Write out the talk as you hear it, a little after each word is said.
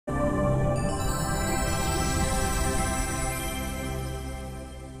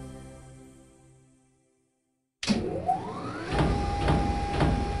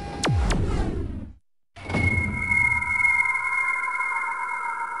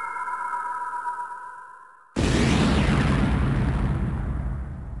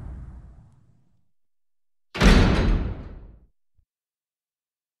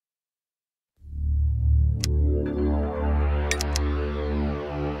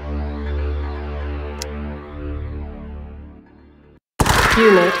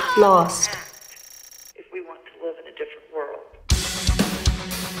Unit lost. If we want to live in a different world.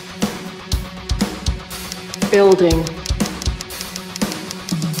 Building.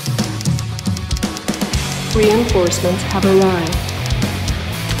 Reinforcements have arrived.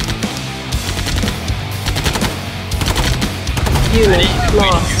 Unit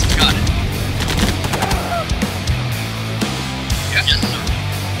lost. Got it. Yes, sir.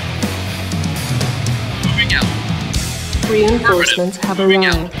 Moving out. Reinforcements have Moving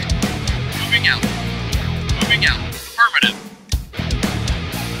out. arrived. Moving out. Moving out. Affirmative.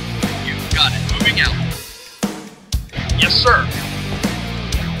 You got it. Moving out. Yes, sir.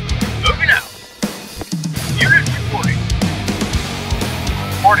 Moving out. Unit reporting.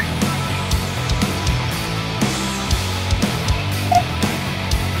 Reporting.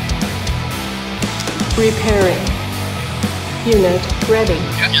 Repairing. Unit ready.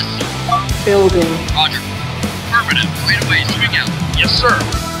 Yes, sir. Building. Roger. Affirmative. Right away. Moving out. Yes, sir.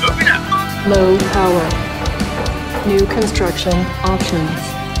 Moving out. Low power. New construction options.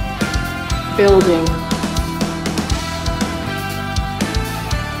 Building.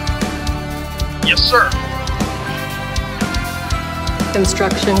 Yes, sir.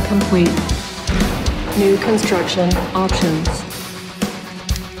 Construction complete. New construction options.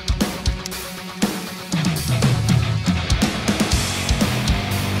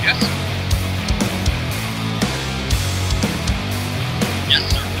 Yes. Yes,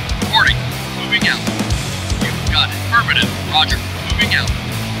 sir. Reporting. Moving out. You've got it. Affirmative. Roger. Moving out.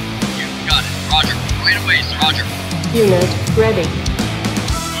 You've got it. Roger. Right away, sir. Roger. Unit ready.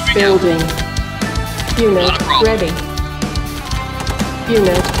 Moving Building. out. Unit Not a problem. ready.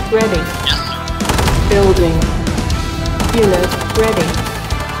 Unit ready. Yes, sir. Building. Unit ready.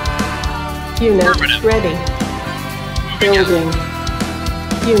 Unit Affirmative. ready. Moving Building.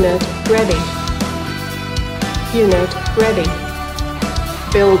 Unit ready. Unit ready. out.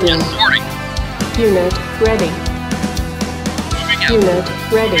 Building. Yes, sorting. Unit ready. Moving out. Unit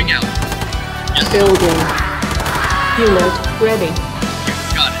ready. Moving out. Yes, sir. Building. Unit ready.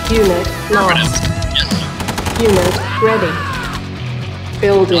 You've got it. Unit Affirmative. lost. Yes, sir. Unit ready. Not a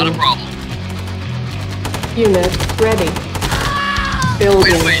Building. problem. Unit ready. Right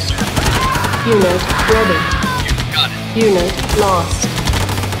Building. away, sir. Unit ready. You've got it. Unit lost.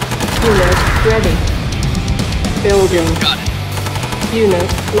 Unit ready. Building. Got it. Unit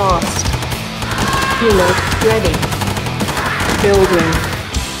lost. Unit ready. Building.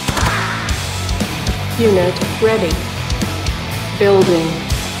 Unit ready. Building.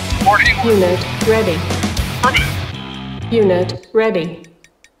 Reporting. Unit ready. Affirmative. Unit ready.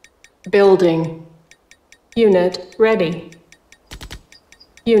 Building. Unit ready.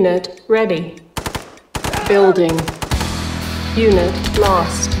 Unit ready. Building. Unit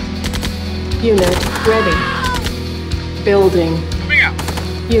lost. Unit ready. Building. Moving out.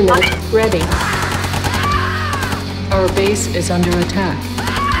 Unit ready. Our base is under attack.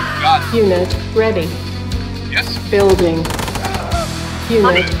 Got it. Unit ready. Yes. Building.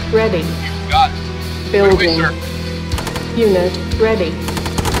 Unit ready. You've got it. Right away, Building. sir. Unit ready.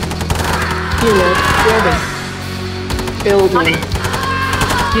 Unit ready. Building.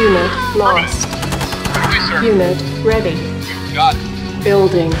 Unit lost. Right away, sir. Unit ready. You've got it.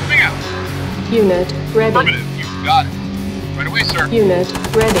 Building. Moving out. Unit ready. Affirmative. You've got it. Right away, sir. Unit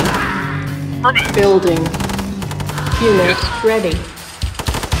ready. Affirmative. Building. Unit Yes. ready.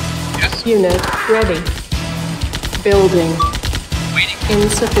 Yes. Unit ready. Building. Waiting.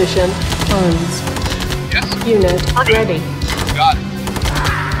 Insufficient funds. Yes. Unit ready. You've got it.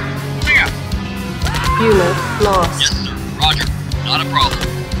 Moving out. Unit lost. Yes, sir. Roger. Not a problem.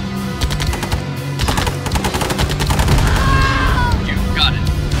 You've got it.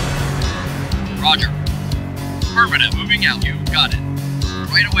 Roger. Affirmative. Moving out. You've got it.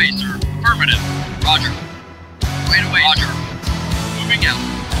 Right away, sir. Affirmative. Roger. Right away, Roger. Moving out.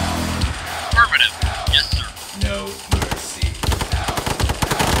 Affirmative. Yes, sir. No mercy.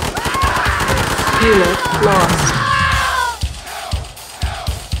 Unit lost.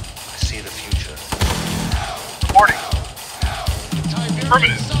 I see the future. Reporting.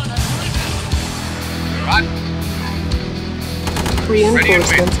 Affirmative. Right.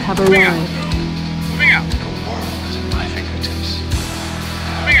 Reinforcements have arrived. Moving out. The world is at my fingertips.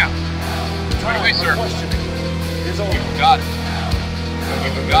 Moving out. Right away, sir. You've got it.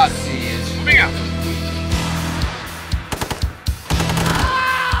 You've got it. Moving out.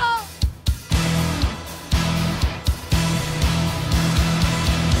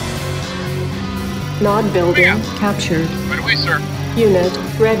 Nod building captured. Right away, sir. Unit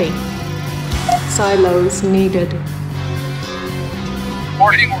ready. Silos needed.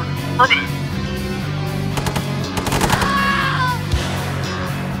 Reporting order. Affirmative.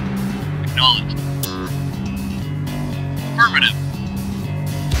 Acknowledged. Affirmative.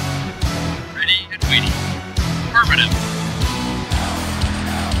 Ready and waiting. Affirmative.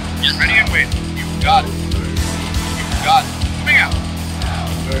 Yes, ready and waiting. You've got it. You've got it. Moving out.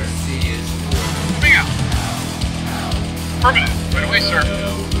 Mercy is Moving out. Affirmative. Right away, sir.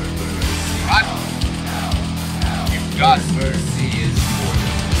 Right. You've got it. mercy is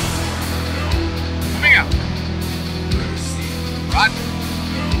Moving out. mercy. Right.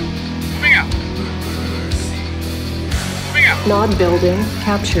 Moving out. Moving out. Nod building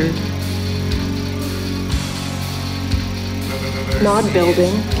captured. Nod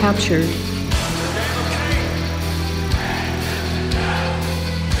building captured.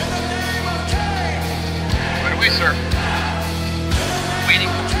 Right away, sir. Waiting.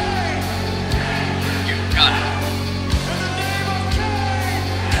 You've got it.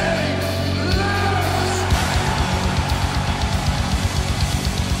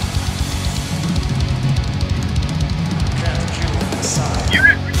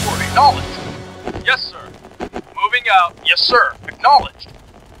 Unit report acknowledged. Yes, sir. Moving out. Yes, sir. Acknowledged.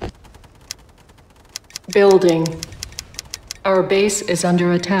 Building. Our base is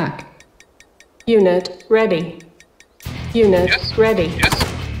under attack. Unit ready. Unit Yes. ready. Yes.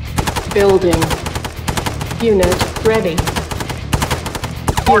 Building. Unit ready.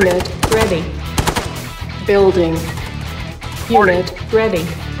 Unit ready. Building. Unit ready.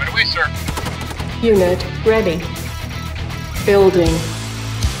 Right away, sir. Unit ready. Building.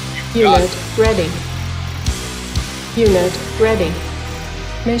 You've got Unit it. ready. Unit ready.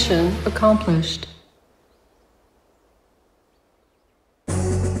 Mission accomplished.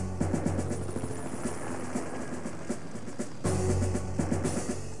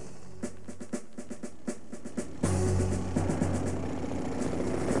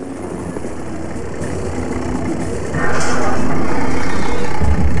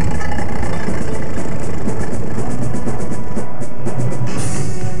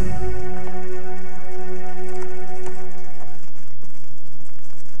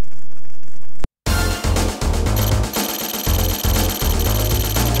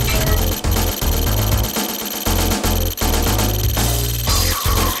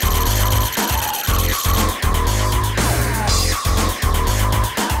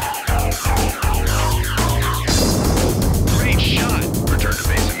 Great shot. Return to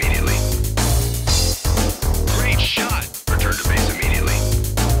base immediately. Great shot. Return to base immediately.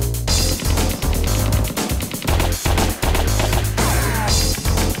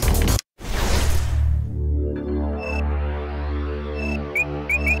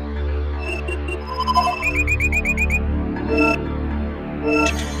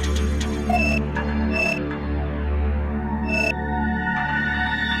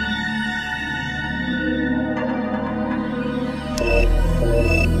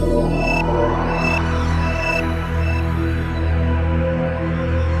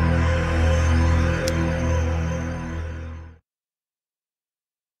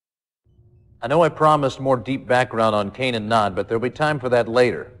 I know I promised more deep background on Kane and Nod, but there'll be time for that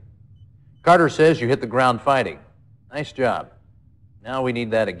later. Carter says you hit the ground fighting. Nice job. Now we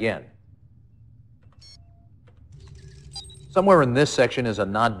need that again. Somewhere in this section is a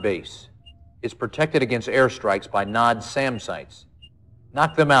Nod base. It's protected against airstrikes by Nod SAM sites.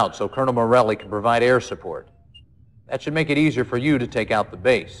 Knock them out so Colonel Morelli can provide air support. That should make it easier for you to take out the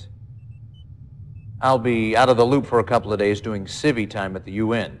base. I'll be out of the loop for a couple of days doing civvy time at the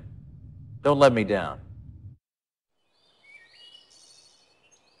UN. Don't let me down.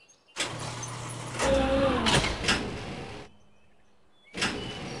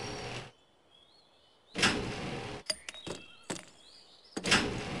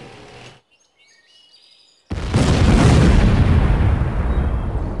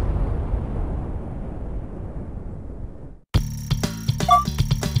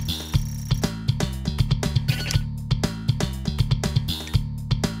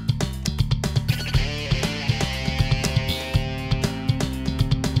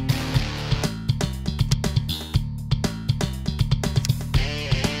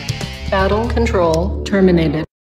 Battle control terminated.